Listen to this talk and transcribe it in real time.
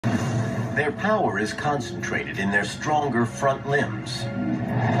Their power is concentrated in their stronger front limbs.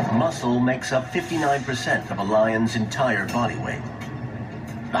 Muscle makes up 59% of a lion's entire body weight,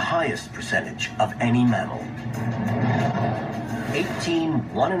 the highest percentage of any mammal. 18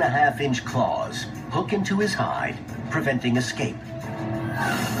 1.5-inch claws hook into his hide, preventing escape.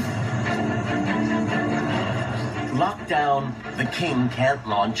 Locked down, the king can't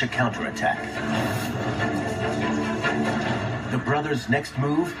launch a counterattack. The brothers' next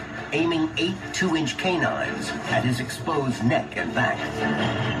move, aiming 8 2-inch canines at his exposed neck and back.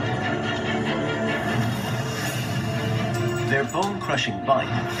 Their bone-crushing bite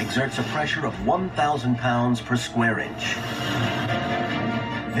exerts a pressure of 1,000 pounds per square inch.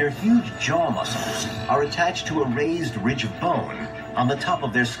 Their huge jaw muscles are attached to a raised ridge of bone on the top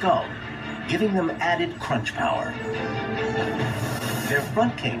of their skull, giving them added crunch power. Their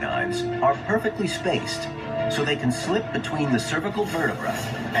front canines are perfectly spaced, so they can slip between the cervical vertebra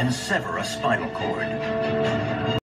and sever a spinal cord.